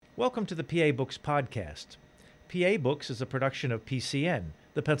Welcome to the PA Books podcast. PA Books is a production of PCN,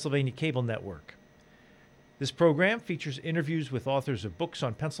 the Pennsylvania Cable Network. This program features interviews with authors of books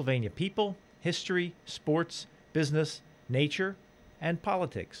on Pennsylvania people, history, sports, business, nature, and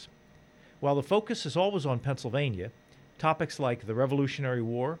politics. While the focus is always on Pennsylvania, topics like the Revolutionary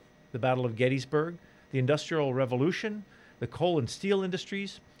War, the Battle of Gettysburg, the Industrial Revolution, the coal and steel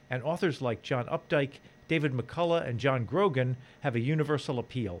industries, and authors like John Updike, David McCullough, and John Grogan have a universal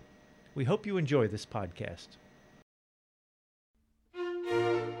appeal. We hope you enjoy this podcast.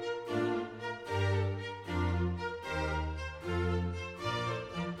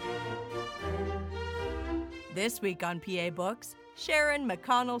 This week on PA Books, Sharon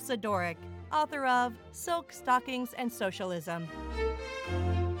McConnell Sidoryk, author of Silk Stockings and Socialism.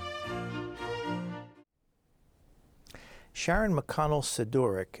 Sharon McConnell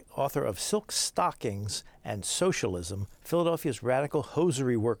Sidoryk, author of Silk Stockings and Socialism, Philadelphia's Radical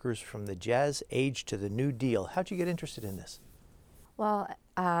Hosiery Workers from the Jazz Age to the New Deal. How'd you get interested in this? Well,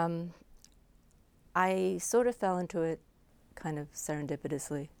 I sort of fell into it kind of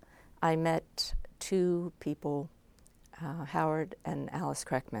serendipitously. I met two people, Howard and Alice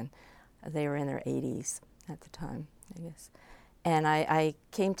Kreckman. They were in their 80s at the time, I guess. And I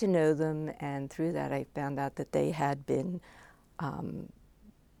came to know them, and through that I found out that they had been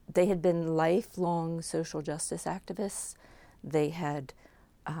lifelong social justice activists. They had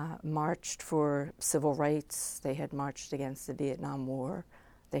marched for civil rights. They had marched against the Vietnam War.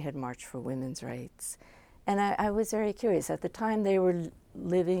 They had marched for women's rights. And I was very curious. At the time, they were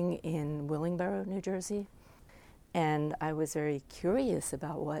living in Willingboro, New Jersey, and I was very curious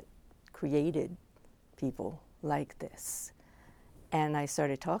about what created people like this. And I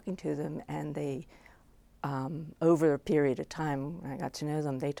started talking to them, and they, over a period of time, when I got to know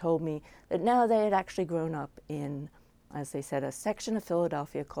them, they told me that now they had actually grown up in, as they said, a section of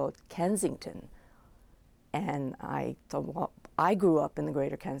Philadelphia called Kensington. And I thought, well, I grew up in the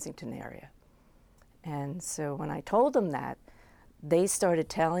greater Kensington area. And so when I told them that, they started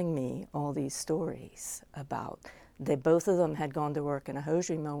telling me all these stories about, both of them had gone to work in a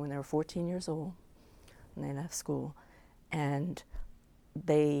hosiery mill when they were 14 years old, and they left school. And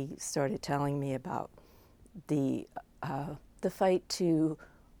they started telling me about the fight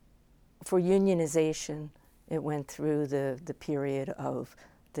for unionization. It went through the period of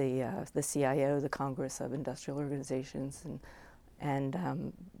the CIO, the Congress of Industrial Organizations, and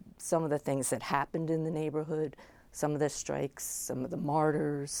some of the things that happened in the neighborhood, some of the strikes, some of the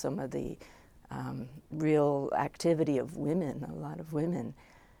martyrs, some of the real activity of women, a lot of women.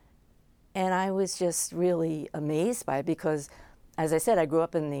 And I was just really amazed by it because, as I said, I grew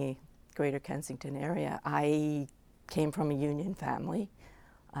up in the greater Kensington area. I came from a union family.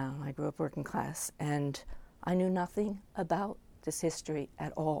 I grew up working class, and I knew nothing about this history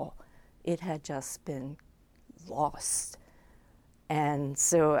at all. It had just been lost. And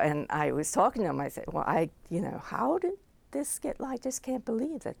so, and I was talking to them, I said, well, how did this get, I just can't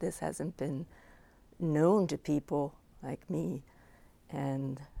believe that this hasn't been known to people like me.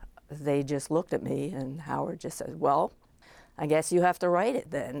 And they just looked at me, and Howard just said, well, I guess you have to write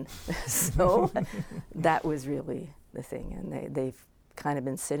it then. So that was really the thing, and they've kind of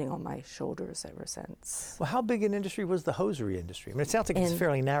been sitting on my shoulders ever since. Well, how big an industry was the hosiery industry? I mean, it sounds like it's a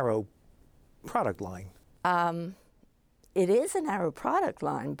fairly narrow product line. It is a narrow product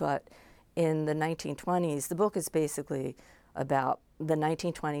line, but in the 1920s, the book is basically about the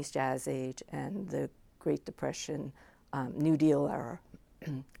 1920s Jazz Age and the Great Depression, New Deal era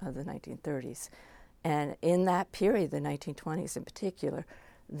of the 1930s. And in that period, the 1920s in particular,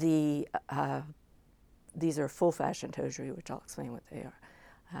 these are full-fashioned hosiery, which I'll explain what they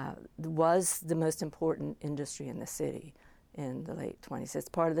are, was the most important industry in the city in the late 20s. It's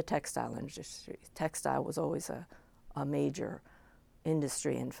part of the textile industry. Textile was always a major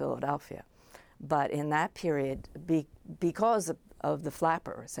industry in Philadelphia. But in that period, because of the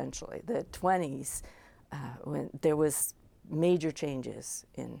flapper, essentially, the 20s, when there was major changes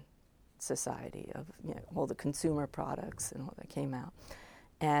in society of all the consumer products and all that came out.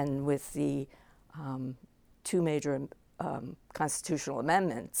 And with the two major constitutional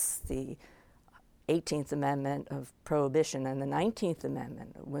amendments, the 18th Amendment of Prohibition and the 19th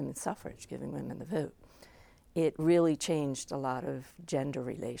Amendment of women's suffrage, giving women the vote, it really changed a lot of gender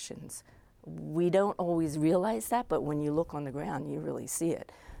relations. We don't always realize that, but when you look on the ground, you really see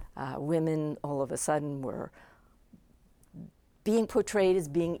it. Women all of a sudden were being portrayed as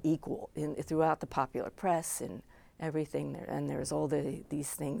being equal throughout the popular press and everything. And there's all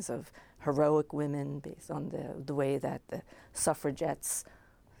these things of heroic women based on the way that the suffragettes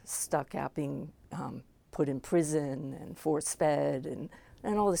stuck out being put in prison and force-fed and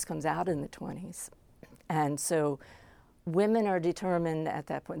And all this comes out in the 20s. And so women are determined at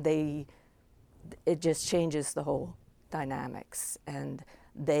that point, it just changes the whole dynamics. And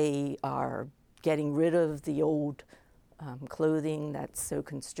they are getting rid of the old clothing that's so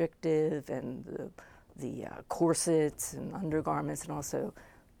constrictive, and the corsets and undergarments, and also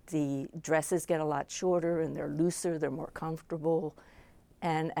the dresses get a lot shorter and they're looser, they're more comfortable.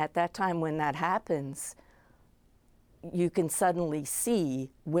 And at that time when that happens, you can suddenly see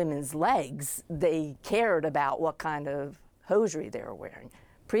women's legs. They cared about what kind of hosiery they were wearing.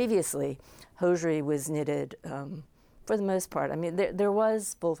 Previously, hosiery was knitted for the most part. I mean, there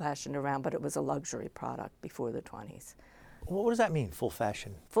was full fashion around, but it was a luxury product before the 20s. What does that mean, full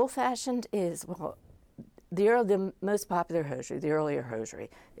fashion? Full fashioned is, well, the most popular hosiery, the earlier hosiery,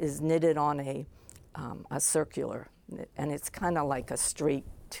 is knitted on a circular, and it's kind of like a straight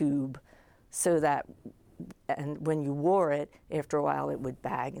tube, so that, and when you wore it, after a while it would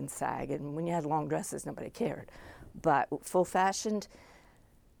bag and sag, and when you had long dresses, nobody cared. But full fashioned,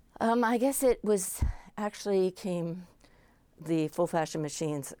 I guess it was actually the full fashion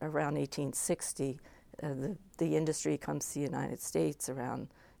machines around 1860. The industry comes to the United States around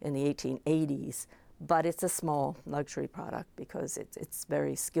in the 1880s, but it's a small luxury product because it's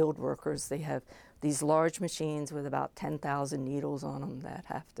very skilled workers. They have these large machines with about 10,000 needles on them that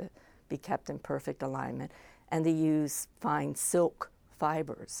have to be kept in perfect alignment, and they use fine silk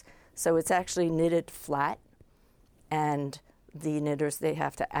fibers. So it's actually knitted flat, and the knitters, they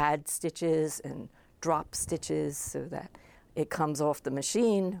have to add stitches and drop stitches so that it comes off the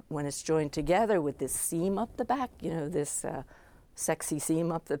machine when it's joined together with this seam up the back, this sexy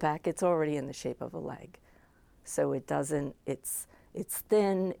seam up the back. It's already in the shape of a leg. So it's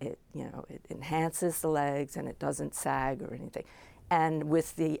thin, it enhances the legs, and it doesn't sag or anything. And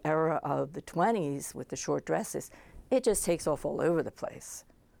with the era of the 20s, with the short dresses, it just takes off all over the place.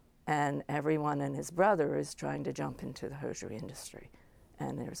 And everyone and his brother is trying to jump into the hosiery industry.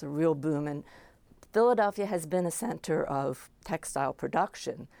 And there's a real boom. And Philadelphia has been a center of textile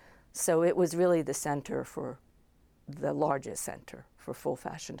production, so it was really the largest center for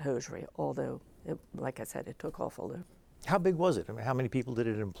full-fashioned hosiery, although, like I said, it took off all over. How big was it? I mean, how many people did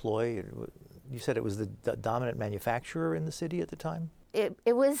it employ? You said it was the dominant manufacturer in the city at the time?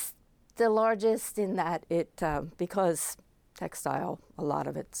 It was the largest in that because textile, a lot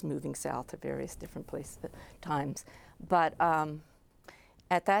of it's moving south to various different places at times. But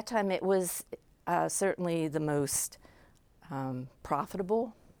at that time, it was certainly the most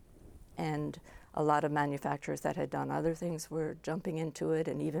profitable, and a lot of manufacturers that had done other things were jumping into it,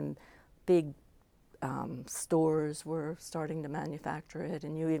 and even big stores were starting to manufacture it,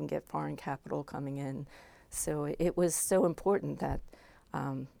 and you even get foreign capital coming in. So it was so important that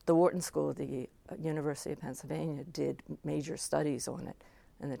the Wharton School of the University of Pennsylvania did major studies on it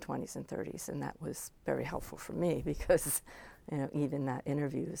in the 20s and 30s, and that was very helpful for me because even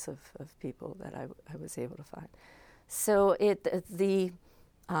interviews of people that I was able to find. So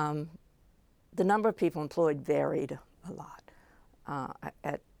the number of people employed varied a lot.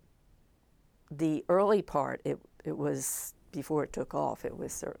 At the early part, it was, before it took off, it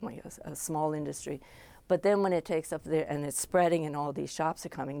was certainly a small industry. But then when it takes up there and it's spreading and all these shops are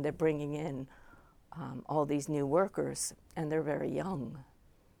coming, they're bringing in all these new workers, and they're very young.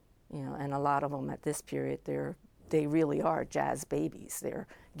 And a lot of them at this period, they really are jazz babies. They're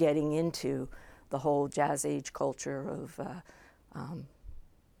getting into the whole jazz age culture of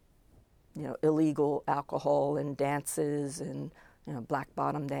illegal alcohol and dances and black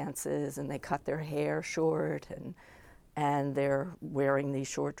bottom dances, and they cut their hair short, and they're wearing these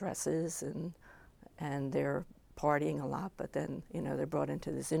short dresses, and they're partying a lot, but then they're brought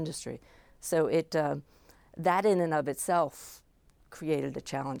into this industry. So that in and of itself created a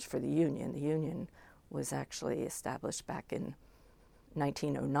challenge for the union. The union was actually established back in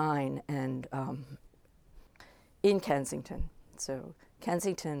 1909 and in Kensington. So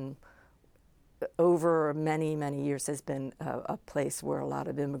Kensington, over many, many years, has been a place where a lot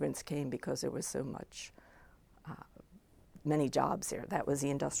of immigrants came because there was so much, many jobs here. That was the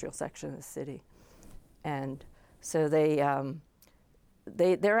industrial section of the city. And so they're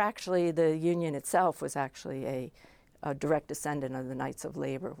actually, the union itself was actually a direct descendant of the Knights of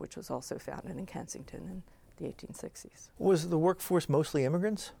Labor, which was also founded in Kensington in the 1860s. Was the workforce mostly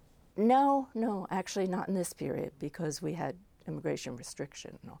immigrants? No, actually not in this period, because we had immigration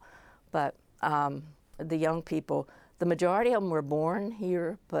restriction. But the young people, the majority of them were born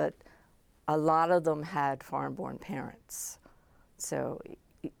here, but a lot of them had foreign-born parents. So,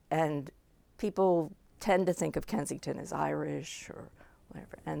 and people tend to think of Kensington as Irish or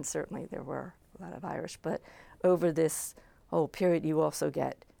whatever, and certainly there were a lot of Irish, but over this whole period, you also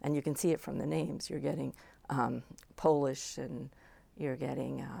get, and you can see it from the names, you're getting Polish, and you're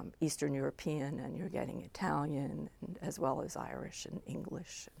getting Eastern European, and you're getting Italian, and as well as Irish and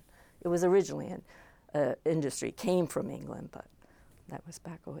English. It was originally an industry, came from England, but that was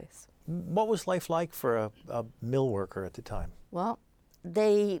back a ways. What was life like for a mill worker at the time? Well,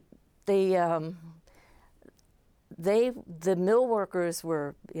 the mill workers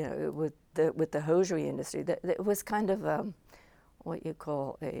were, with the hosiery industry, it was kind of what you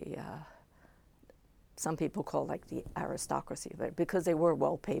call some people call like the aristocracy, but because they were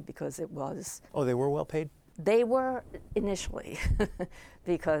well paid, because it was. Oh, they were well paid? They were initially,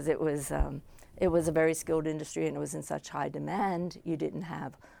 because it was a very skilled industry and it was in such high demand. You didn't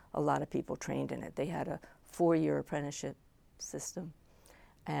have a lot of people trained in it. They had a 4-year apprenticeship system,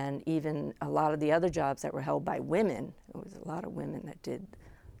 and even a lot of the other jobs that were held by women. There was a lot of women that did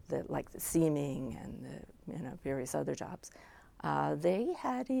the seaming and the various other jobs. They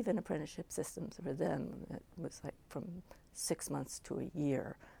had even apprenticeship systems for them. It was like from 6 months to a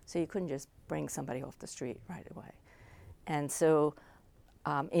year. So you couldn't just bring somebody off the street right away. And so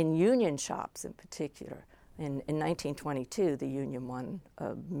in union shops in particular, in 1922, the union won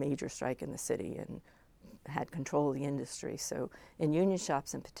a major strike in the city and had control of the industry. So in union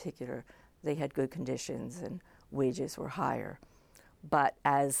shops in particular, they had good conditions and wages were higher. But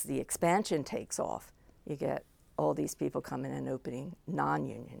as the expansion takes off, you get all these people coming and opening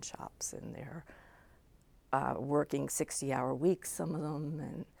non-union shops, and they're working 60-hour weeks, some of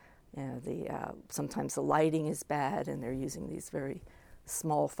them, and sometimes the lighting is bad, and they're using these very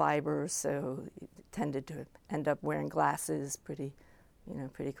small fibers, so you tended to end up wearing glasses pretty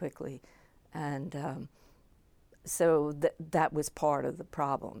quickly, and so that was part of the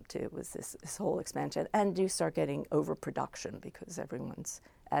problem too. Was this whole expansion, and you start getting overproduction because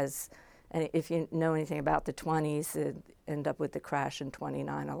and if you know anything about the 20s, it ended up with the crash in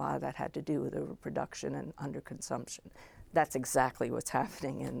 29. A lot of that had to do with overproduction and underconsumption. That's exactly what's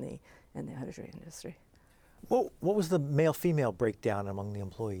happening in the hosiery industry. What was the male-female breakdown among the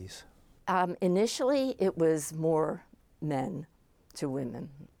employees? Initially, it was more men to women,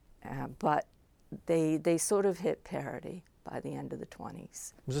 but they sort of hit parity by the end of the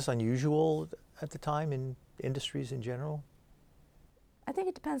 20s. Was this unusual at the time in industries in general? I think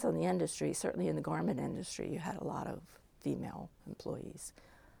it depends on the industry. Certainly in the garment industry, you had a lot of female employees.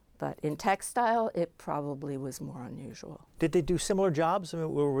 But in textile, it probably was more unusual. Did they do similar jobs? I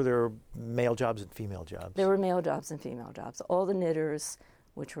mean, were there male jobs and female jobs? There were male jobs and female jobs. All the knitters,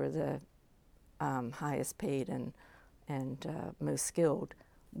 which were the highest paid and most skilled,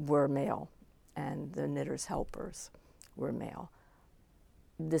 were male, and the knitters' helpers were male.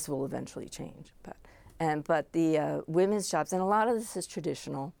 This will eventually change, but the women's jobs, and a lot of this is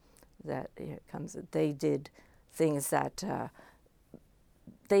traditional. They did things that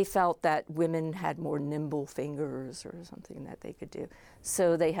they felt that women had more nimble fingers or something that they could do.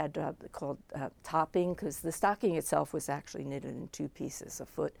 So they had called topping, because the stocking itself was actually knitted in 2 pieces, a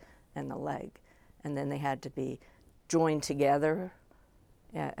foot and the leg, and then they had to be joined together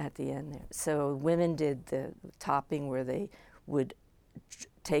at the end there. So women did the topping, where they would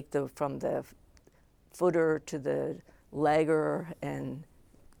take from the footer to the legger and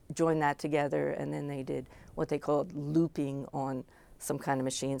join that together, and then they did what they called looping on some kind of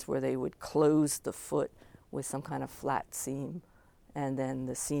machines, where they would close the foot with some kind of flat seam, and then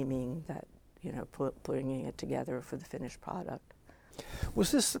the seaming that, putting it together for the finished product.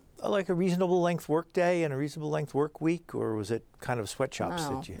 Was this like a reasonable length work day and a reasonable length work week, or was it kind of sweatshops?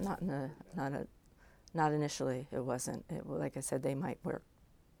 No, not initially. It wasn't. Like I said, they might work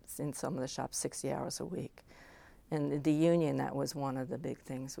in some of the shops 60 hours a week. And the union, that was one of the big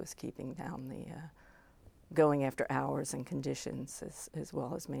things, was keeping down the going after hours and conditions as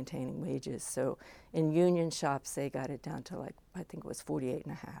well as maintaining wages. So in union shops, they got it down to I think it was 48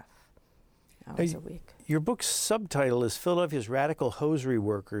 and a half hours a week. Your book's subtitle is Philadelphia's Radical Hosiery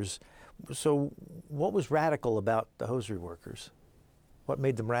Workers. So what was radical about the hosiery workers? What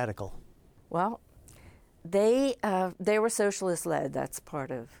made them radical? Well, they were socialist-led. That's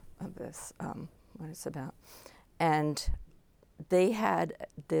part of this, what it's about. And they had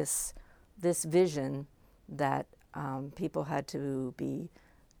this vision that people had to be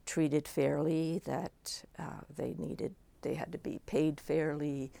treated fairly, that they had to be paid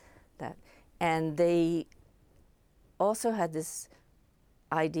fairly, and they also had this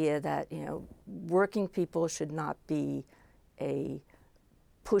idea that working people should not be a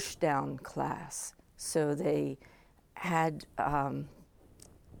push-down class. So they had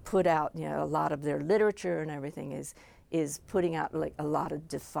put out, a lot of their literature and everything is putting out a lot of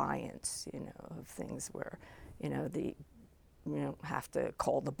defiance, of things where, have to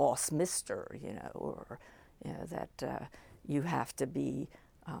call the boss Mr., or that you have to be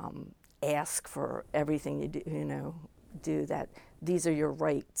ask for everything you do that these are your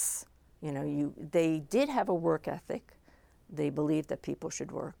rights. They did have a work ethic. They believed that people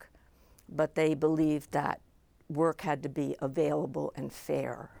should work, but they believed that work had to be available and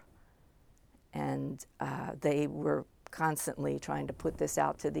fair. And they were constantly trying to put this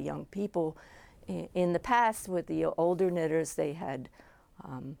out to the young people. In the past, with the older knitters, they had,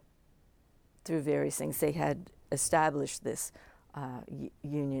 through various things, they had established this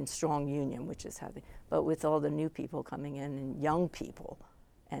strong union, which is how but with all the new people coming in and young people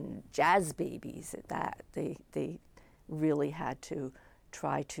and jazz babies at that, they really had to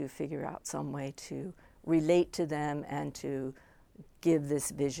try to figure out some way to relate to them and to give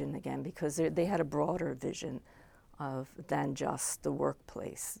this vision again, because they had a broader vision than just the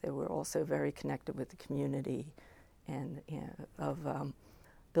workplace. They were also very connected with the community and of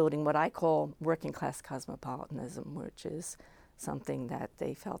building what I call working class cosmopolitanism, which is something that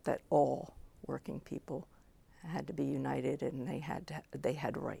they felt that all working people had to be united and they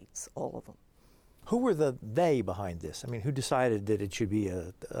had rights, all of them. Who were the they behind this? I mean, who decided that it should be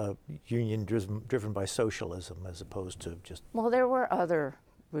a union driven by socialism as opposed to just... Well, there were other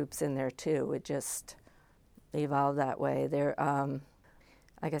groups in there too. It just evolved that way. There,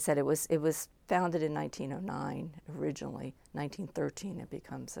 like I said, it was founded in 1909 originally. 1913 it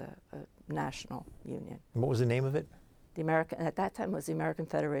becomes a national union. And what was the name of it? At that time, it was the American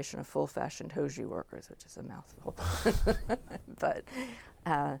Federation of Full-Fashioned Hosiery Workers, which is a mouthful. But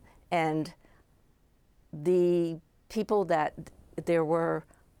and the people that there were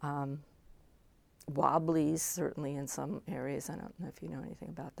Wobblies, certainly in some areas. I don't know if you know anything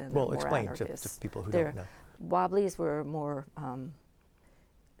about them. Well, explain to people who don't know. Wobblies were more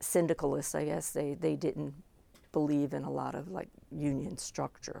syndicalists, I guess. They didn't believe in a lot of like union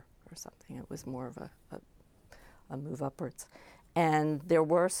structure or something. It was more of a move upwards. And there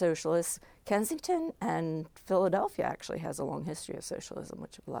were socialists. Kensington and Philadelphia actually has a long history of socialism,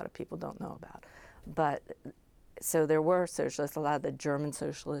 which a lot of people don't know about. But so there were socialists, a lot of the German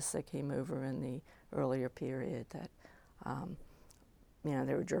socialists that came over in the earlier period that,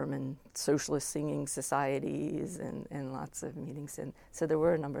 there were German socialist singing societies and lots of meetings. And so there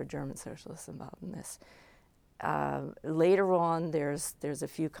were a number of German socialists involved in this. Later on, there's a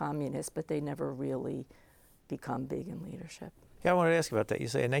few communists, but they never really become big in leadership. Yeah, I wanted to ask about that. You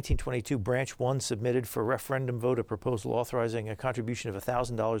say in 1922, Branch 1 submitted for referendum vote a proposal authorizing a contribution of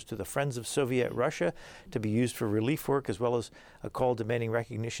 $1,000 to the Friends of Soviet Russia to be used for relief work, as well as a call demanding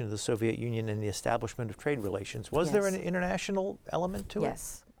recognition of the Soviet Union and the establishment of trade relations. Was there an international element to it?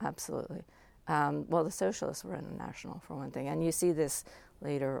 Yes, absolutely. Well, the socialists were international, for one thing. And you see this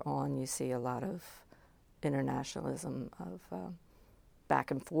later on. You see a lot of internationalism of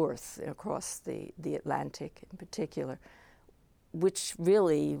back and forth across the Atlantic in particular, which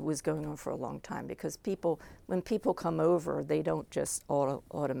really was going on for a long time, because when people come over, they don't just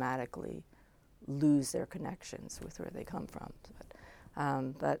automatically lose their connections with where they come from.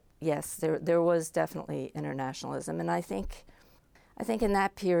 But yes, there was definitely internationalism, and I think in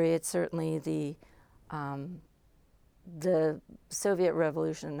that period, certainly the Soviet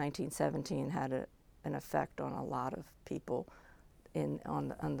Revolution in 1917 had an effect on a lot of people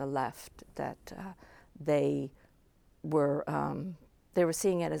on the left, that they were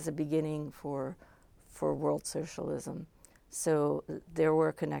seeing it as a beginning for world socialism. So there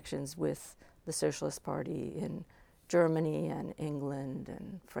were connections with the Socialist Party in Germany and England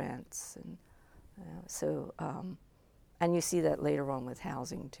and France, and and you see that later on with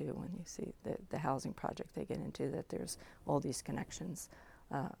housing too. When you see the housing project they get into, that there's all these connections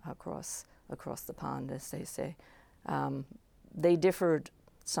across the pond, as they say. They differed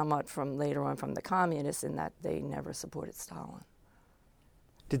somewhat from later on from the communists in that they never supported Stalin.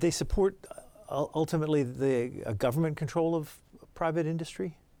 Did they support ultimately the government control of private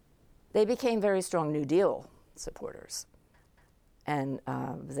industry? They became very strong New Deal supporters, and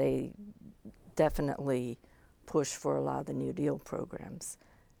they definitely pushed for a lot of the New Deal programs.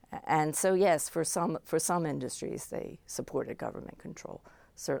 And so yes, for some industries they supported government control,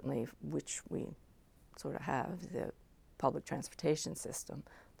 certainly, which we sort of have, the public transportation system,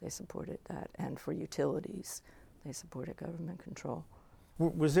 they supported that. And for utilities, they supported government control.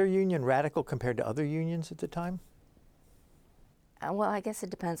 Was their union radical compared to other unions at the time? Well, I guess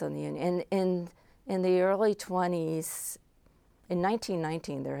it depends on the union. In the early 20s, in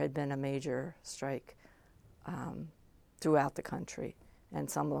 1919, there had been a major strike throughout the country, and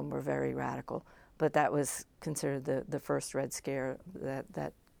some of them were very radical. But that was considered the first Red Scare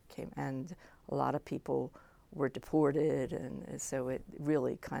that came, and a lot of people were deported, and so it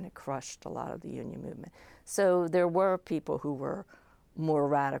really kind of crushed a lot of the union movement. So there were people who were more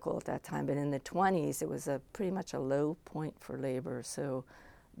radical at that time, but in the 20s it was pretty much a low point for labor. So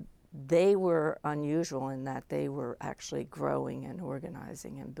they were unusual in that they were actually growing and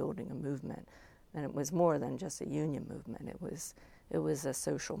organizing and building a movement, and it was more than just a union movement. It was a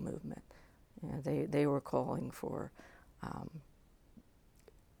social movement. You know, they were calling for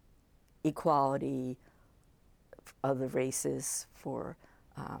equality of the races, for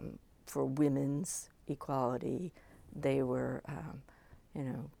women's equality. They were,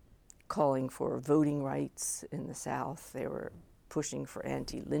 calling for voting rights in the South. They were pushing for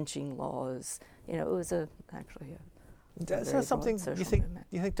anti-lynching laws. You know, it was actually a Is that something you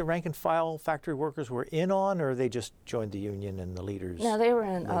think the rank and file factory workers were in on, or they just joined the union and the leaders? No, they were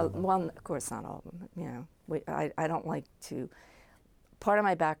in. One, of course, not all of them. You know, I don't like to. Part of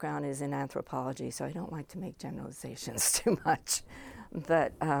my background is in anthropology, so I don't like to make generalizations too much.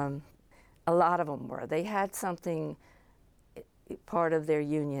 But a lot of them were. They had something, part of their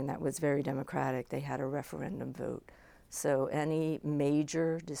union that was very democratic. They had a referendum vote. So any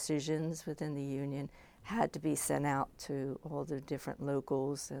major decisions within the union had to be sent out to all the different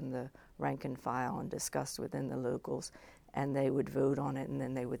locals and the rank and file and discussed within the locals, and they would vote on it, and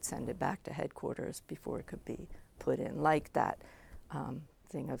then they would send it back to headquarters before it could be put in, like that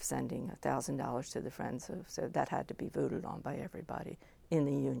thing of sending $1,000 to the Friends of, so that had to be voted on by everybody in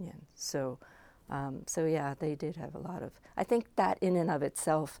the union. So yeah, they did have a lot of, I think that in and of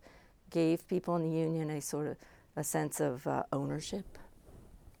itself gave people in the union a sort of a sense of ownership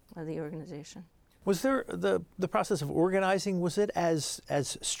of the organization. Was there the process of organizing, was it as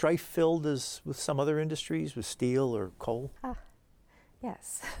strife-filled as with some other industries, with steel or coal?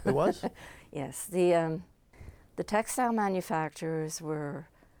 Yes. It was? Yes. The textile manufacturers were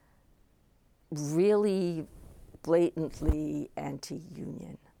really blatantly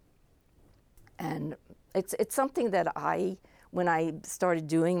anti-union. And it's something that when I started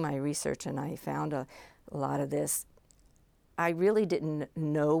doing my research and I found a lot of this, I really didn't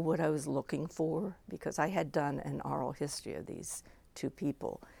know what I was looking for, because I had done an oral history of these two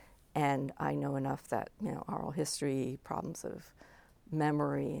people. And I know enough that, oral history, problems of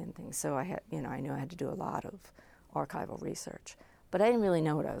memory and things. So I had, I knew I had to do a lot of archival research. But I didn't really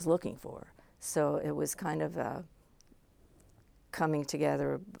know what I was looking for. So it was kind of coming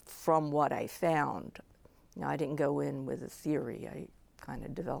together from what I found. I didn't go in with a theory. I kind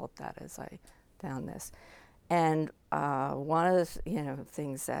of developed that as I found this. And one of the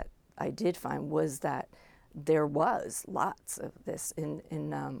things that I did find was that there was lots of this in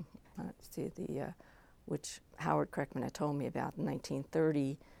which Howard Kreckman had told me about in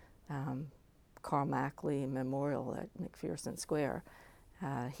 1930, Carl Mackley Memorial at McPherson Square.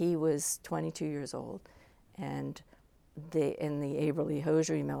 He was 22 years old, and in the Averly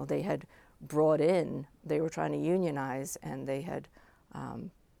Hosiery Mill, they had brought in, they were trying to unionize, and they had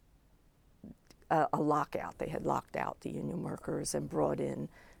a lockout. They had locked out the union workers and brought in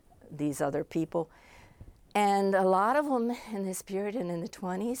these other people. And a lot of them in this period and in the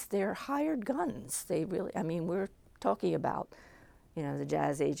 20s, they're hired guns. They really, we're talking about, the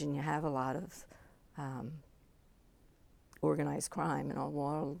Jazz Age, and you have a lot of organized crime, and a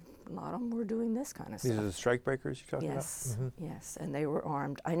lot of them were doing this kind of stuff. These are the strikebreakers you're talking about? Mm-hmm. Yes, and they were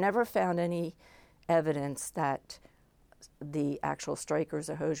armed. I never found any evidence that the actual strikers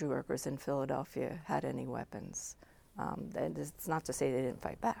or hosiery workers in Philadelphia had any weapons. And it's not to say they didn't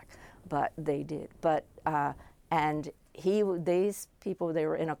fight back, but they did. But these people, they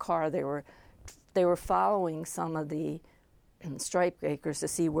were in a car. They were following some of the strikebreakers to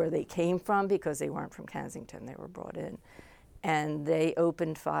see where they came from, because they weren't from Kensington. They were brought in, and they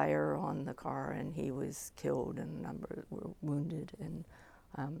opened fire on the car, and he was killed, and a number were wounded, and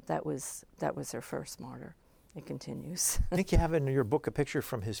that was their first martyr. It continues. I think you have in your book a picture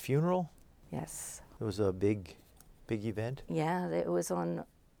from his funeral. Yes. It was a big event. Yeah, it was on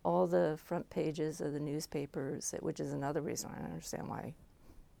all the front pages of the newspapers, which is another reason I don't understand why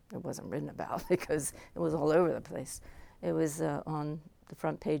it wasn't written about, because it was all over the place. It was on the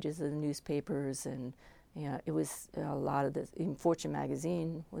front pages of the newspapers, and it was a lot of this. Even Fortune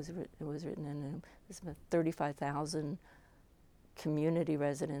magazine was written in. It was about 35,000 community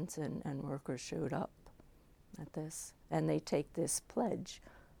residents and workers showed up at this, and they take this pledge,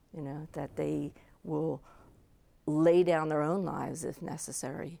 that they will lay down their own lives if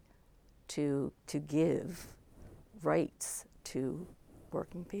necessary to give rights to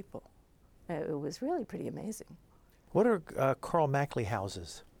working people. It was really pretty amazing. What are Carl Mackley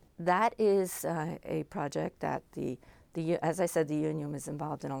houses? That is a project that as I said, the union was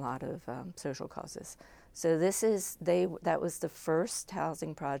involved in a lot of social causes. So that was the first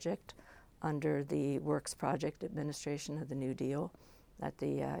housing project under the Works Project administration of the New Deal, that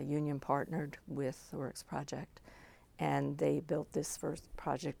the union partnered with the Works Project, and they built this first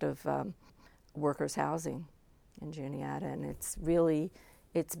project of workers' housing in Juniata, and it's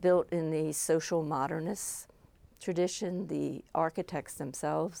built in the social modernist tradition. The architects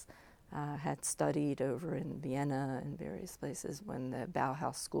themselves had studied over in Vienna and various places when the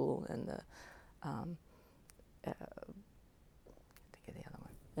Bauhaus School and the I think of the other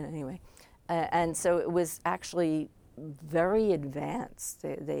one. But anyway, and so it was actually very advanced.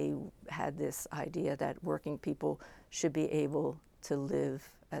 They had this idea that working people should be able to live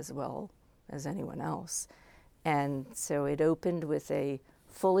as well as anyone else. And so it opened with a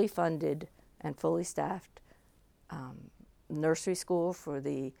fully funded and fully staffed nursery school for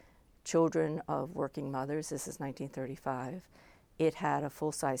the children of working mothers. This is 1935. It had a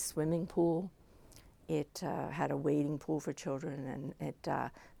full-size swimming pool. It had a wading pool for children, and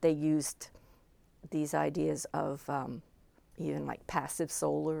they used these ideas of even like passive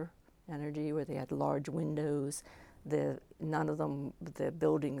solar energy, where they had large windows. None of them, the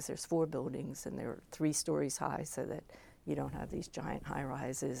buildings, there's 4 buildings, and they're 3 stories high, so that you don't have these giant high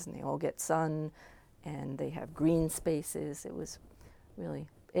rises, and they all get sun, and they have green spaces. It was really,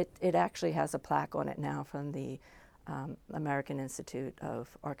 it actually has a plaque on it now from the American Institute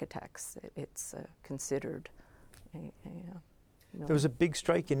of Architects. It's considered There was a big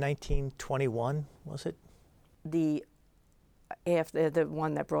strike in 1921, was it? After the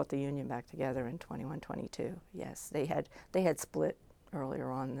one that brought the union back together in 21-22. Yes, they had split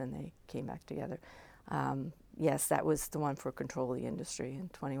earlier on, then they came back together. Yes, that was the one for control of the industry in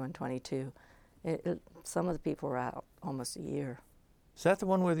 21-22. Some of the people were out almost a year. Is that the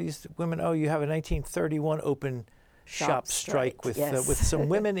one where these women? Oh, you have a 1931 open shop strike with yes. With some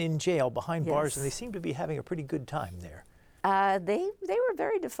women in jail behind Yes. bars, and they seem to be having a pretty good time there. They were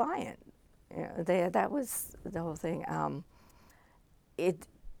very defiant. That was the whole thing.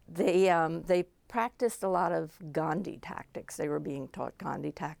 They practiced a lot of Gandhi tactics. They were being taught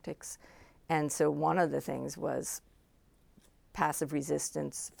Gandhi tactics, and so one of the things was passive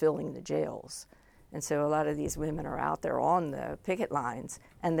resistance, filling the jails. And so a lot of these women are out there on the picket lines,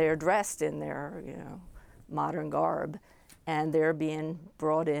 and they're dressed in their modern garb, and they're being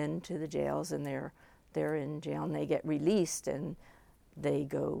brought into the jails, and they're in jail, and they get released, and they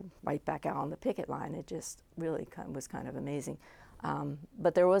go right back out on the picket line. It just really was kind of amazing.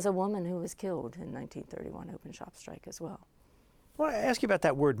 But there was a woman who was killed in 1931 open shop strike as well. I want to ask you about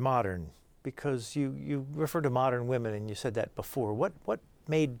that word modern, because you refer to modern women, and you said that before. What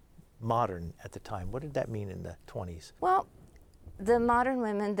made modern at the time? What did that mean in the 20s? Well, the modern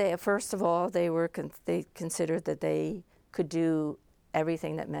women, first of all, they considered that they could do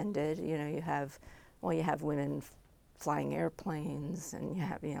everything that men did. You have women flying airplanes, and you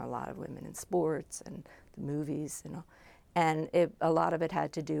have a lot of women in sports and the movies, and a lot of it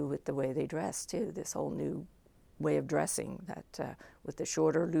had to do with the way they dressed too. This whole new way of dressing that with the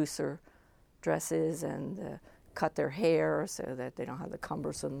shorter, looser dresses, and cut their hair so that they don't have the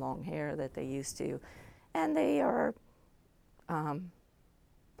cumbersome long hair that they used to, and they are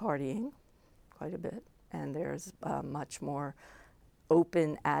partying quite a bit, and there's a much more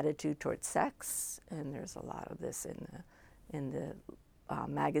open attitude towards sex, and there's a lot of this in the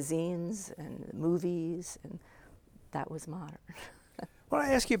magazines and the movies, and that was modern. Well, I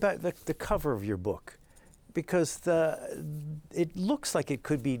ask you about the cover of your book, because it looks like it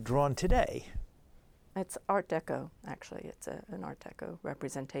could be drawn today. It's Art Deco, actually. It's an Art Deco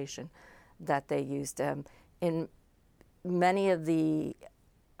representation that they used. In many of the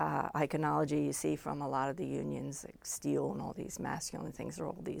iconology you see from a lot of the unions, like steel and all these masculine things, are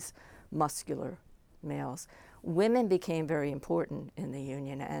all these muscular males. Women became very important in the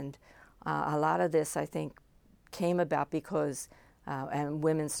union, and a lot of this, I think, came about because, and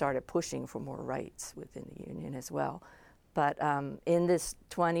women started pushing for more rights within the union as well. But in this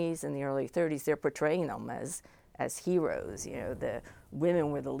 20s and the early 30s, they're portraying them as heroes. The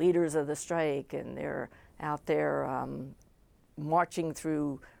women were the leaders of the strike, and they're out there marching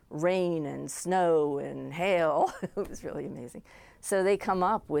through rain and snow and hail. It was really amazing. So they come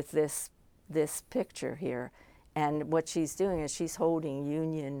up with this picture here, and what she's doing is she's holding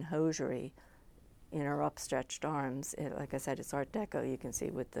Union hosiery in her upstretched arms. Like I said, it's Art Deco. You can see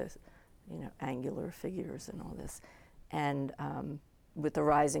with the angular figures and all this. And with the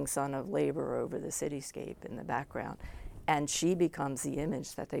rising sun of labor over the cityscape in the background. And she becomes the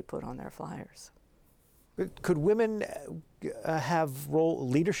image that they put on their flyers. Could women have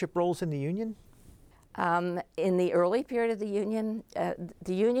leadership roles in the union? In the early period of the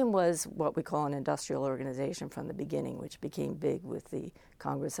union was what we call an industrial organization from the beginning, which became big with the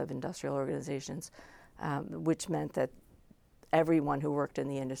Congress of Industrial Organizations, which meant that everyone who worked in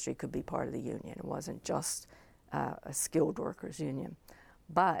the industry could be part of the union. It wasn't just a skilled workers union.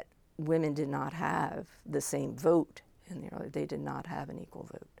 But women did not have the same vote in the early. They did not have an equal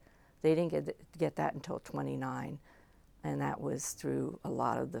vote. They didn't get that until 29. And that was through a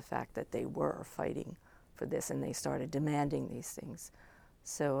lot of the fact that they were fighting for this, and they started demanding these things.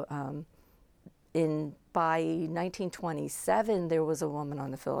 So by 1927, there was a woman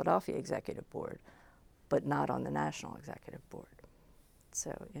on the Philadelphia Executive Board, but not on the National Executive Board.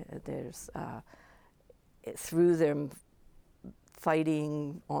 So there's, through them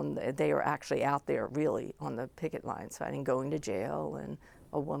fighting they were actually out there really on the picket lines fighting, going to jail, and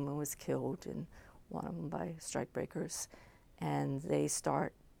a woman was killed, and one of them by strikebreakers, and they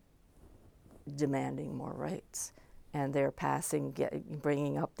start demanding more rights. And they're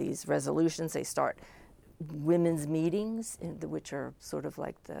bringing up these resolutions. They start women's meetings, which are sort of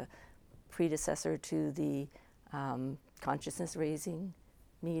like the predecessor to the consciousness-raising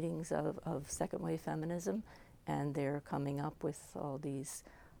meetings of second-wave feminism, and they're coming up with all these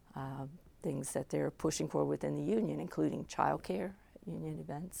things that they're pushing for within the union, including childcare, union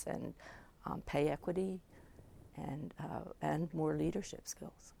events, and pay equity, and more leadership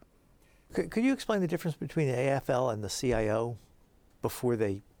skills. Could you explain the difference between the AFL and the CIO before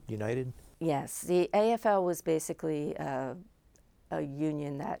they united? Yes, the AFL was basically a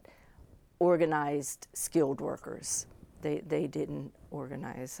union that organized skilled workers. They didn't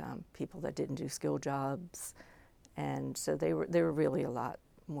organize people that didn't do skilled jobs, and so they were really a lot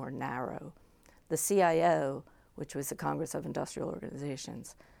more narrow. The CIO, which was the Congress of Industrial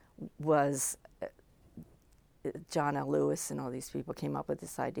Organizations, was John L. Lewis and all these people came up with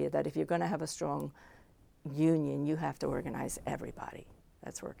this idea that if you're going to have a strong union, you have to organize everybody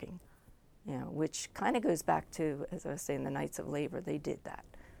that's working, which kind of goes back to, as I was saying, the Knights of Labor. They did that,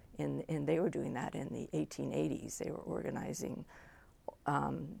 and they were doing that in the 1880s. They were organizing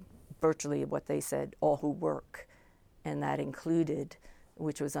virtually what they said, all who work, and that included,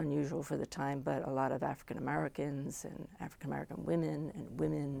 which was unusual for the time, but a lot of African Americans and African American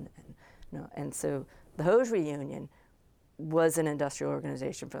women, and so the Hosiery Union was an industrial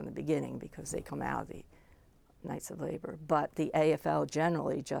organization from the beginning because they come out of the Knights of Labor, but the AFL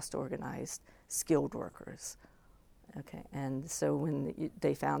generally just organized skilled workers. Okay, and so when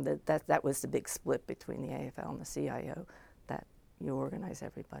they found that was the big split between the AFL and the CIO, that you organize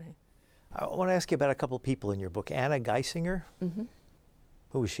everybody. I want to ask you about a couple of people in your book. Anna Geisinger. Mm-hmm.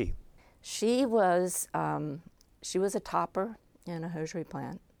 Who was she? She was a topper in a hosiery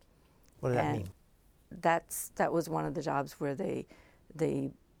plant. What did that mean? That was one of the jobs where the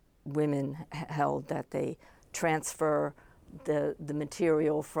women held, that they transfer the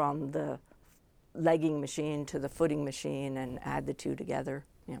material from the legging machine to the footing machine and add the two together,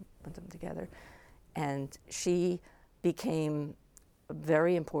 put them together. And she became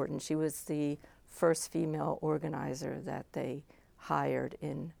very important. She was the first female organizer that they hired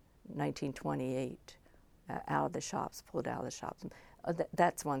in 1928 out of the shops, pulled out of the shops.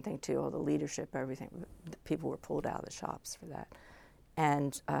 That's one thing too, all the leadership, everything. People were pulled out of the shops for that.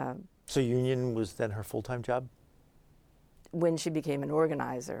 And so union was then her full-time job? When she became an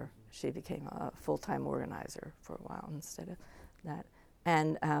organizer, she became a full-time organizer for a while instead of that.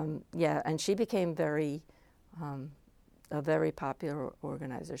 And and she became a very popular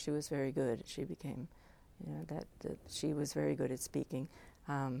organizer. She was very good. She became, that she was very good at speaking.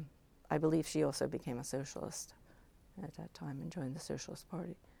 I believe she also became a socialist at that time and joined the Socialist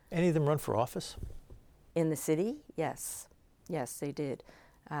Party. Any of them run for office? In the city? Yes. Yes, they did.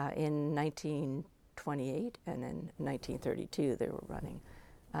 In 1928 and in 1932 they were running.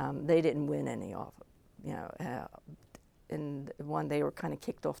 They didn't win any office. In one, they were kind of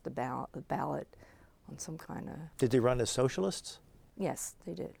kicked off the ballot on some kind of... Did they run as socialists? Yes,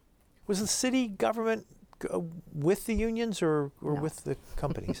 they did. Was the city government with the unions or No. with the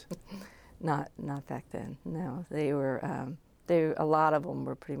companies? Not back then. No, they were. A lot of them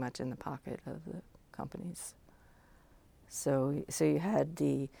were pretty much in the pocket of the companies. So you had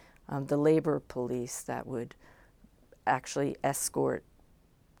the labor police that would actually escort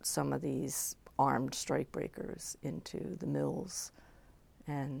some of these armed strikebreakers into the mills,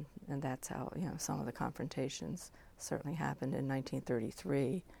 and that's how some of the confrontations certainly happened in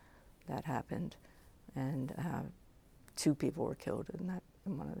 1933. That happened, and 2 people were killed in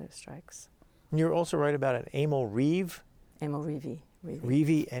one of those strikes. And you're also right about an Emil Reeve. Emil Reeve.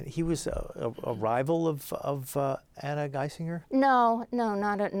 Reeve, and he was a rival of Anna Geisinger? No,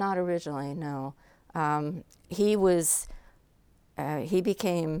 not originally. No, He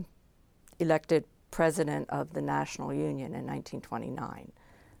became elected president of the National Union in 1929.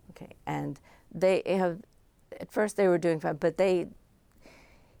 Okay, and at first they were doing fine, but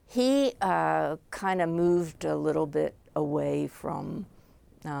he kind of moved a little bit away from.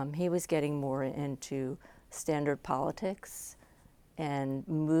 He was getting more into standard politics, and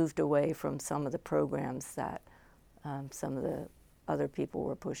moved away from some of the programs that some of the other people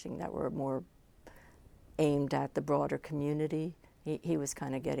were pushing that were more aimed at the broader community. He was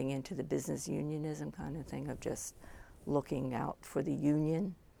kind of getting into the business unionism kind of thing of just looking out for the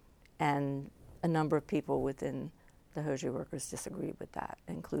union, and a number of people within the hosiery workers disagreed with that,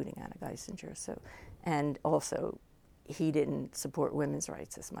 including Anna Geisinger. So, and also, he didn't support women's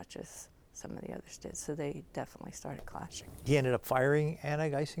rights as much as some of the others did. So they definitely started clashing. He ended up firing Anna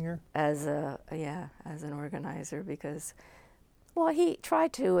Geisinger? As an organizer, because, well, he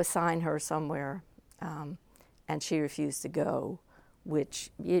tried to assign her somewhere, and she refused to go,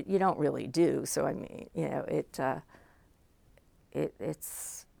 which you don't really do. So I mean,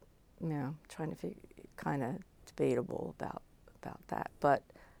 it's trying to figure, kind of debatable about that. But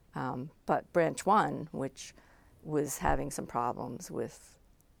Branch One, which was having some problems with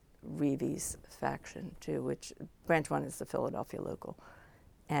Reevy's faction too, which Branch One is the Philadelphia local,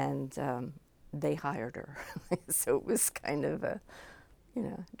 and they hired her. So it was kind of a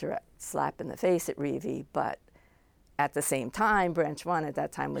direct slap in the face at Reevy, but at the same time, Branch One at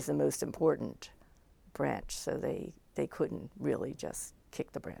that time was the most important branch, so they couldn't really just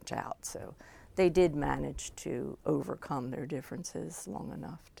kick the branch out. So they did manage to overcome their differences long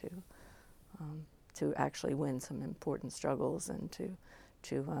enough to actually win some important struggles and to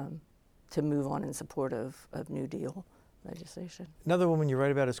move on in support of New Deal legislation. Another woman you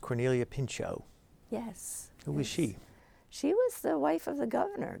write about is Cornelia Pinchot. Yes. Who was she? She was the wife of the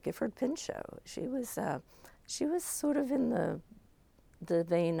governor, Gifford Pinchot. She was sort of in the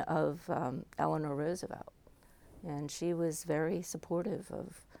vein of Eleanor Roosevelt, and she was very supportive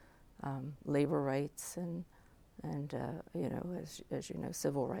of labor rights and as you know,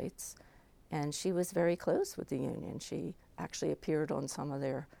 civil rights. And she was very close with the union. She actually appeared on some of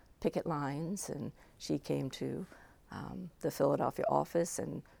their picket lines, and she came to the Philadelphia office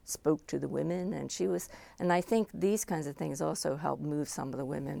and spoke to the women. And I think these kinds of things also helped move some of the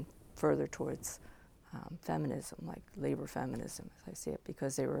women further towards feminism, like labor feminism, as I see it,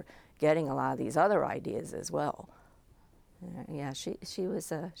 because they were getting a lot of these other ideas as well. She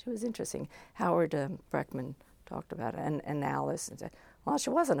was interesting. Howard Breckman talked about it, and Alice, and said, well,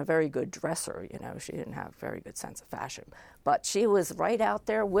 she wasn't a very good dresser, she didn't have a very good sense of fashion, but she was right out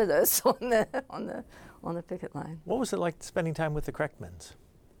there with us on the picket line. What was it like spending time with the Kreckmans?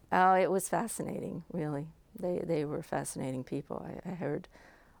 Oh, it was fascinating, really. They were fascinating people. I heard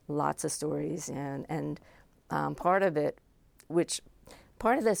lots of stories, and part of this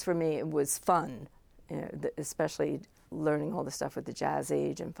for me was fun, especially learning all the stuff with the Jazz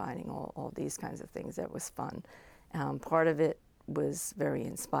Age and finding all these kinds of things. That was fun. Part of it was very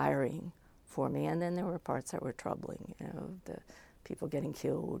inspiring for me, and then there were parts that were troubling, the people getting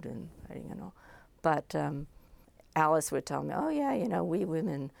killed and fighting and all. But Alice would tell me, oh yeah, we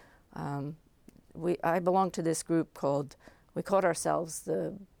women, I belonged to this group we called ourselves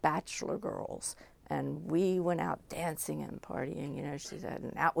the Bachelor Girls, and we went out dancing and partying, she said,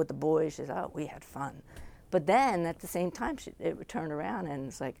 and out with the boys. She said, oh, we had fun. But then at the same time, it would turn around and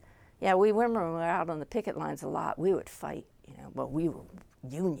it's like, yeah, we women were out on the picket lines a lot. We would fight, but we were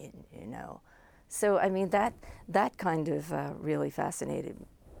union, So, I mean, that kind of really fascinated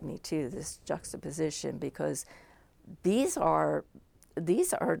me too, this juxtaposition, because these are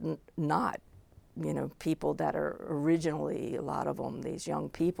not, people that are originally, a lot of them, these young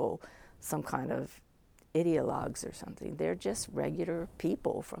people, some kind of ideologues or something. They're just regular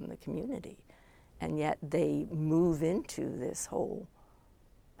people from the community. And yet they move into this whole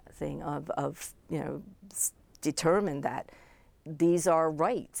thing of determine that these are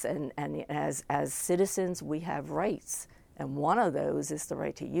rights, and as citizens we have rights, and one of those is the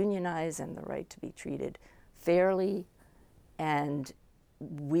right to unionize and the right to be treated fairly, and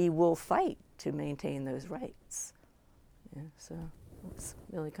we will fight to maintain those rights. So it's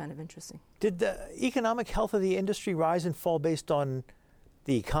really kind of interesting. Did the economic health of the industry rise and fall based on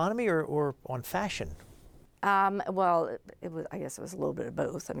the economy or on fashion? Well, I guess it was a little bit of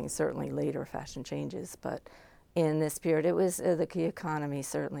both. I mean, certainly later fashion changes, but in this period, it was the economy.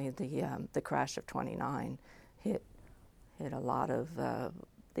 Certainly, the crash of '29 hit a lot of the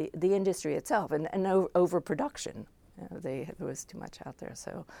industry itself, and overproduction. There was too much out there.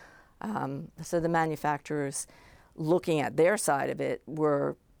 So the manufacturers, looking at their side of it,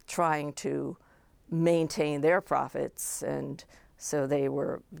 were trying to maintain their profits. And so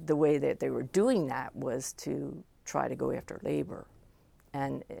the way that they were doing that was to try to go after labor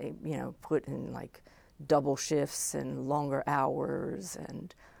and, put in like double shifts and longer hours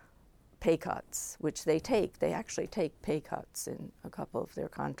and pay cuts, which they take. They actually take pay cuts in a couple of their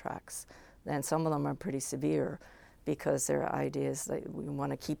contracts. And some of them are pretty severe because their idea is that we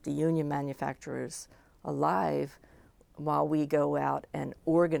want to keep the union manufacturers alive while we go out and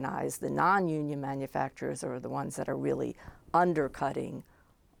organize the non-union manufacturers, or the ones that are really undercutting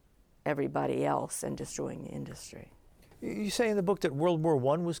everybody else and destroying the industry. You say in the book that World War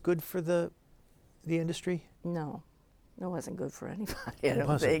I was good for the industry? No, it wasn't good for anybody, I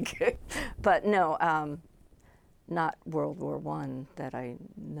don't think. But no, not World War I that I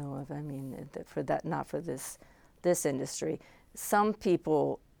know of. I mean, not for this industry. Some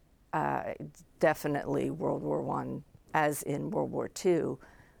people, definitely World War I, as in World War II,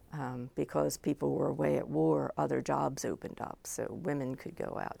 because people were away at war, other jobs opened up. So women could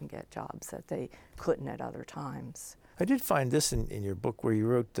go out and get jobs that they couldn't at other times. I did find this in your book where you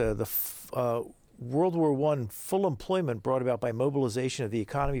wrote World War I, full employment brought about by mobilization of the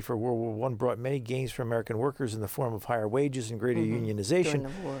economy for World War I brought many gains for American workers in the form of higher wages and greater unionization. During the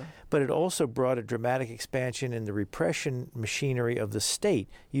war. But it also brought a dramatic expansion in the repression machinery of the state.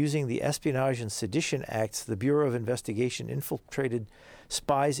 Using the Espionage and Sedition Acts, the Bureau of Investigation infiltrated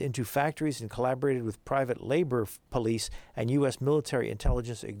spies into factories and collaborated with private labor police, and U.S. military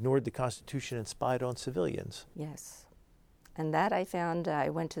intelligence ignored the Constitution and spied on civilians. Yes. And that I found, I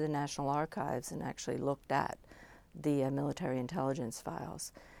went to the National Archives and actually looked at the military intelligence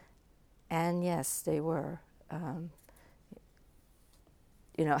files. And yes, they were.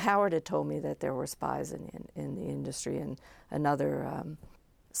 Howard had told me that there were spies in the industry, and another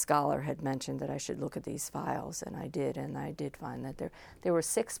scholar had mentioned that I should look at these files, and I did find that there were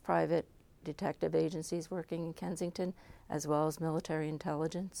 6 private detective agencies working in Kensington, as well as military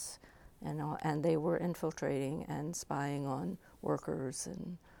intelligence. And they were infiltrating and spying on workers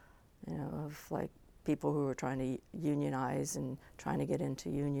and, of like people who were trying to unionize and trying to get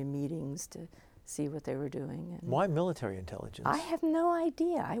into union meetings to see what they were doing. And why military intelligence? I have no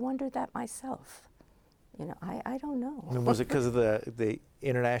idea. I wondered that myself. I don't know. And was it because of the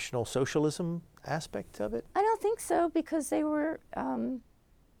international socialism aspect of it? I don't think so, because they were,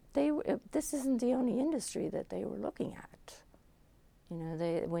 this isn't the only industry that they were looking at.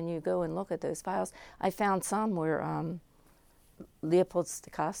 When you go and look at those files, I found some where Leopold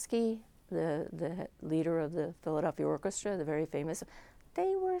Stokowski, the leader of the Philadelphia Orchestra, the very famous,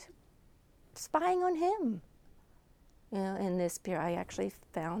 they were spying on him. In this period, I actually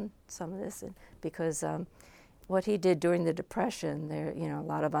found some of this because what he did during the Depression, there, a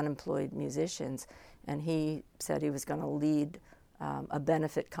lot of unemployed musicians, and he said he was going to lead a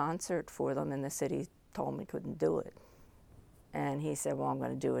benefit concert for them, and the city told him he couldn't do it. And he said, well, I'm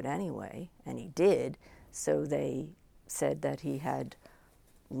going to do it anyway. And he did. So they said that he had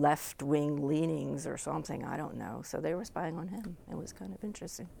left-wing leanings or something. I don't know. So they were spying on him. It was kind of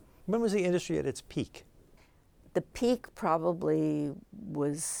interesting. When was the industry at its peak? The peak probably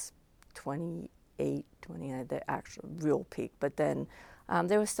was 29, the actual real peak. But then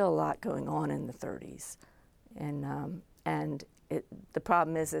there was still a lot going on in the 30s. And the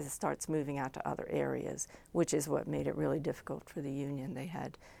problem is it starts moving out to other areas, which is what made it really difficult for the union. They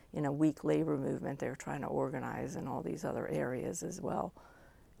had, weak labor movement. They were trying to organize in all these other areas as well,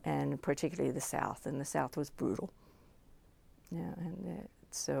 and particularly the South. And the South was brutal.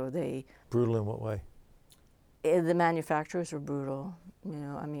 So they... Brutal in what way? The manufacturers were brutal.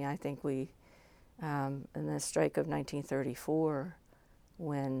 I think in the strike of 1934,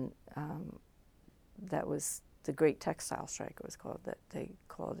 when that was the Great Textile Strike, it was called, that they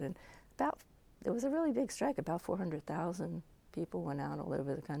called in. It was a really big strike. About 400,000 people went out all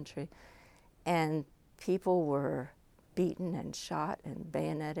over the country. And people were beaten and shot and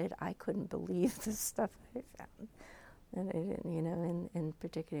bayoneted. I couldn't believe the stuff I found. And in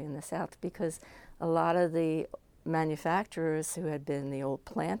particular in the South, because a lot of the manufacturers who had been the old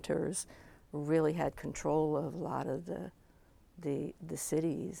planters really had control of a lot of the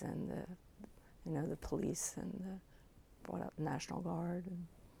cities and the police and the National Guard.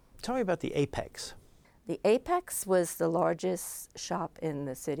 Tell me about the Apex. The Apex was the largest shop in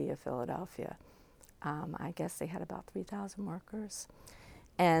the city of Philadelphia. I guess they had about 3,000 workers,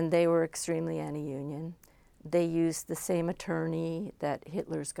 and they were extremely anti-union. They used the same attorney that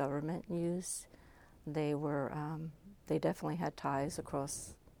Hitler's government used. They definitely had ties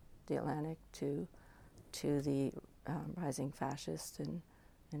across the Atlantic to the rising fascists in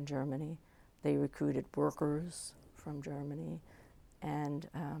Germany. They recruited workers from Germany, and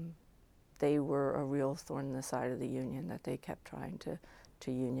they were a real thorn in the side of the union, that they kept trying to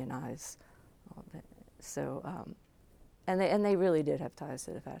unionize. So, and they really did have ties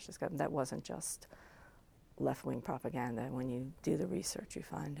to the fascist government. That wasn't just left-wing propaganda. When you do the research, you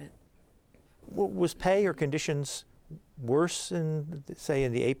find it. Was pay or conditions worse in, say,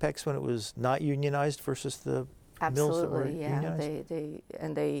 in the Apex when it was not unionized versus the mills that were unionized?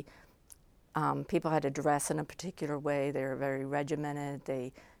 They people had to dress in a particular way. They were very regimented.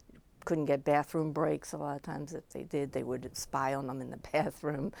 They couldn't get bathroom breaks a lot of times. If they did, they would spy on them in the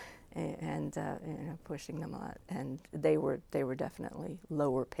bathroom and pushing them out. And they were definitely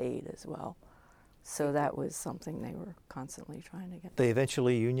lower paid as well. So that was something they were constantly trying to get. They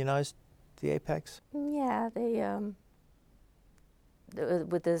eventually unionized the Apex? Yeah, they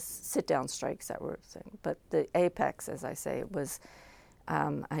with the sit-down strikes that were saying. But the Apex, as I say, it was.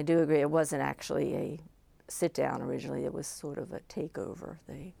 I do agree. It wasn't actually a sit-down originally. It was sort of a takeover.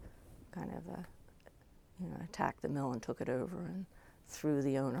 They kind of attacked the mill and took it over and threw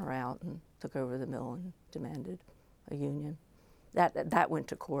the owner out and took over the mill and demanded a union. That went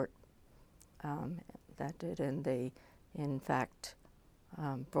to court. That did, and they, in fact,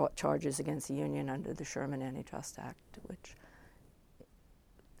 brought charges against the union under the Sherman Antitrust Act, which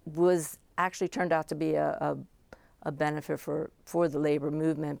was actually turned out to be a benefit for the labor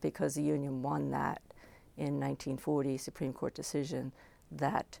movement, because the union won that in 1940 Supreme Court decision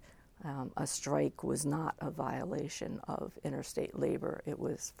that a strike was not a violation of interstate labor. It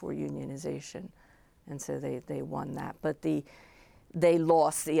was for unionization, and so they won that. But they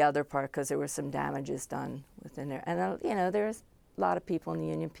lost the other part because there were some damages done within there. And there's a lot of people in the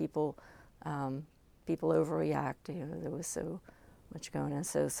union. People overreact. There was so much going on.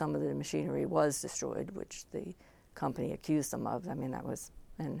 So some of the machinery was destroyed, which the company accused them of. I mean, that was,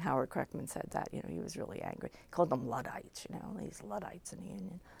 and Howard Kreckman said that. He was really angry. He called them Luddites. These Luddites in the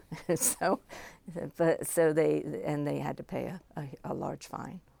union. so they had to pay a large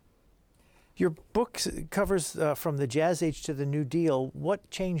fine. Your book covers from the Jazz Age to the New Deal. What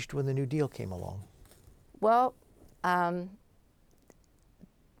changed when the New Deal came along? Well,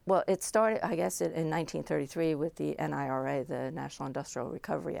 it started, I guess, in 1933 with the NIRA, the National Industrial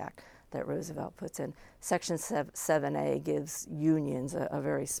Recovery Act, that Roosevelt puts in. Section 7A gives unions a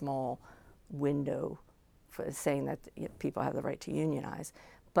very small window for saying that people have the right to unionize,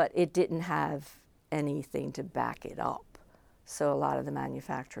 but it didn't have anything to back it up. So a lot of the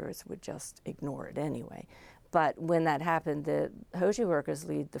manufacturers would just ignore it anyway. But when that happened, the hosiery workers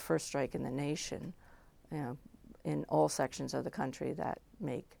lead the first strike in the nation, in all sections of the country that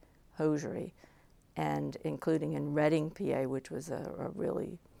make hosiery, and including in Reading, PA, which was a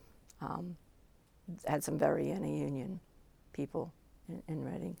really, had some very anti-union people in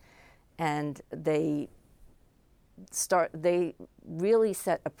Reading. And they really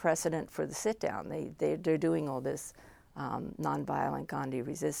set a precedent for the sit-down. They're doing all this nonviolent Gandhi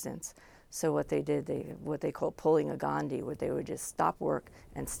resistance. So what they did, what they call pulling a Gandhi, where they would just stop work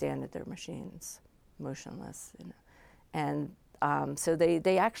and stand at their machines, motionless. And so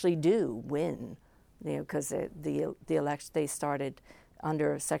they actually do win, because the election, they started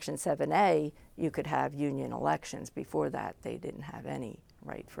under Section 7A, you could have union elections. Before that, they didn't have any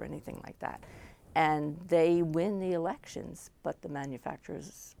right for anything like that. And they win the elections, but the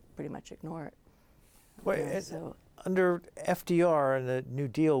manufacturers pretty much ignore it. Well, under FDR and the New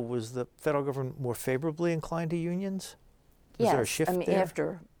Deal, was the federal government more favorably inclined to unions? Was there a shift there?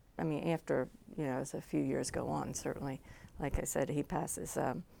 After as a few years go on, certainly. Like I said, he passes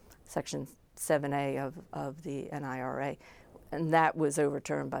Section 7A of the NIRA, and that was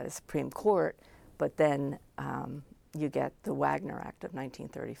overturned by the Supreme Court. But then you get the Wagner Act of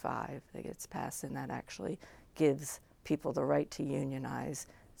 1935 that gets passed, and that actually gives people the right to unionize,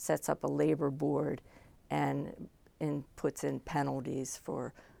 sets up a labor board, and puts in penalties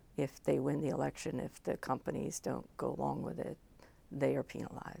for if they win the election. If the companies don't go along with it, they are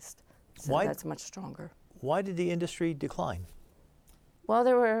penalized. So that's much stronger. Why did the industry decline? Well,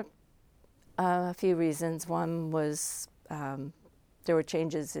 there were a few reasons. One was there were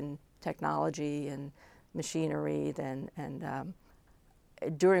changes in technology and machinery. And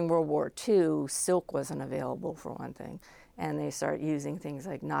during World War II, silk wasn't available, for one thing. And they start using things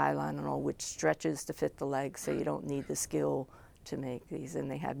like nylon and all, which stretches to fit the legs, so you don't need the skill to make these.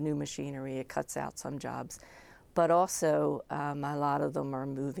 And they have new machinery. It cuts out some jobs. But also, a lot of them are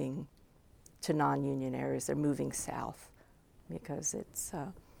moving to non-union areas. They're moving south because it's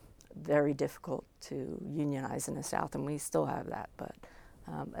very difficult to unionize in the South, and we still have that. But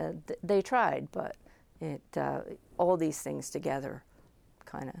they tried, but all these things together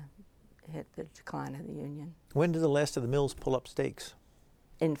kind of hit the decline of the union. When did the last of the mills pull up stakes?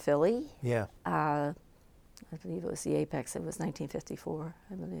 In Philly, Yeah. I believe it was the Apex. It was 1954,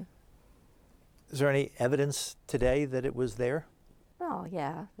 I believe. Is there any evidence today that it was there? Oh,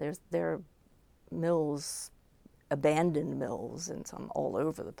 yeah. There are mills, abandoned mills, and some all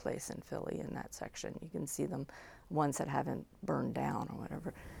over the place in Philly in that section. You can see them, ones that haven't burned down or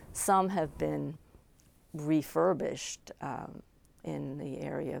whatever. Some have been refurbished in the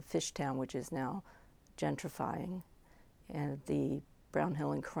area of Fishtown, which is now gentrifying. And the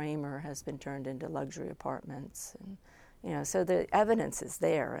Brownhill and Kramer has been turned into luxury apartments. And, so the evidence is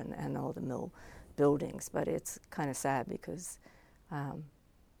there and all the mill buildings, but it's kind of sad because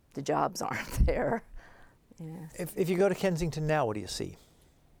the jobs aren't there. Yeah. If you go to Kensington now, what do you see?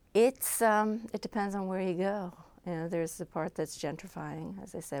 It depends on where you go. There's the part that's gentrifying,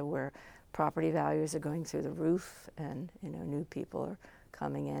 as I said, where property values are going through the roof and, new people are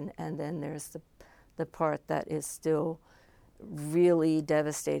coming in. And then there's the part that is still really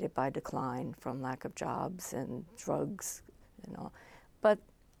devastated by decline from lack of jobs and drugs and all. But,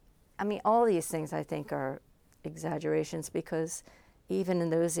 all these things I think are exaggerations because even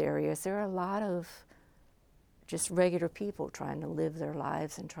in those areas, there are a lot of just regular people trying to live their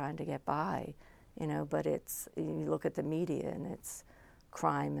lives and trying to get by, but you look at the media and it's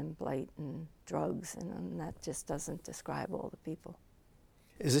crime and blight and drugs, and that just doesn't describe all the people.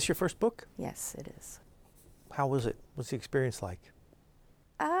 Is this your first book? Yes, it is. How was it? What's the experience like?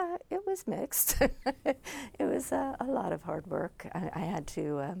 It was mixed. It was a lot of hard work. I had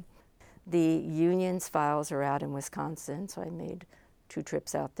to, the union's files are out in Wisconsin, so I made 2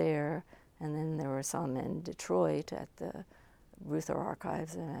 trips out there, and then there were some in Detroit at the Reuther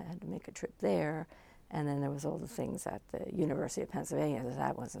Archives, and I had to make a trip there. And then there was all the things at the University of Pennsylvania.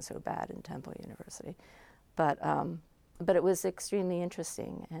 That wasn't so bad in Temple University. But it was extremely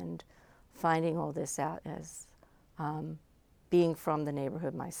interesting, and finding all this out as being from the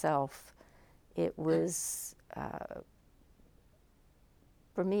neighborhood myself, it was,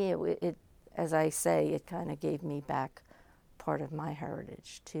 for me, it as I say, it kind of gave me back part of my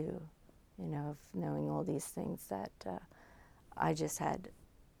heritage too, of knowing all these things that I just had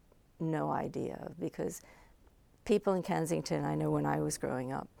no idea of, because people in Kensington, I know when I was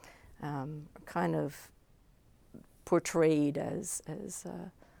growing up, kind of portrayed as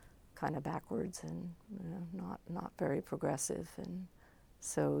kind of backwards and not very progressive, and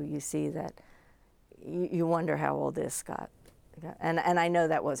so you see that you wonder how all this got. And I know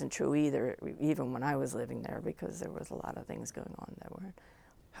that wasn't true either, even when I was living there, because there was a lot of things going on that weren't.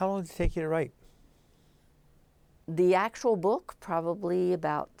 How long did it take you to write? The actual book, probably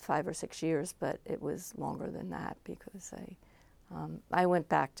about 5 or 6 years, but it was longer than that because I went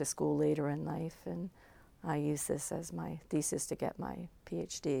back to school later in life, and I used this as my thesis to get my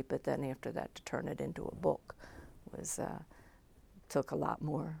PhD, but then after that to turn it into a book took a lot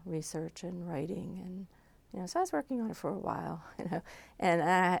more research and writing, and so I was working on it for a while, and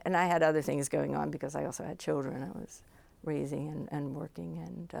I had other things going on because I also had children I was raising and working,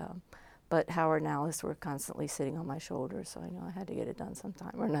 and but Howard and Alice were constantly sitting on my shoulders, so I know I had to get it done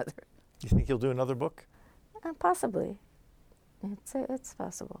sometime or another. You think you'll do another book? Possibly. It's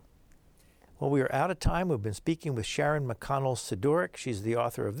possible. Well, we are out of time. We've been speaking with Sharon McConnell Sidoryk. She's the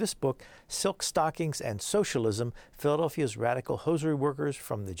author of this book, Silk Stockings and Socialism, Philadelphia's Radical Hosiery Workers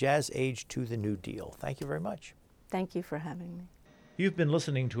from the Jazz Age to the New Deal. Thank you very much. Thank you for having me. You've been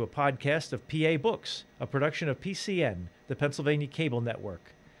listening to a podcast of PA Books, a production of PCN, the Pennsylvania Cable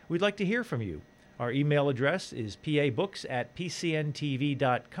Network. We'd like to hear from you. Our email address is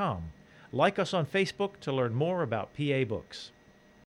pabooks@pcntv.com. Like us on Facebook to learn more about PA Books.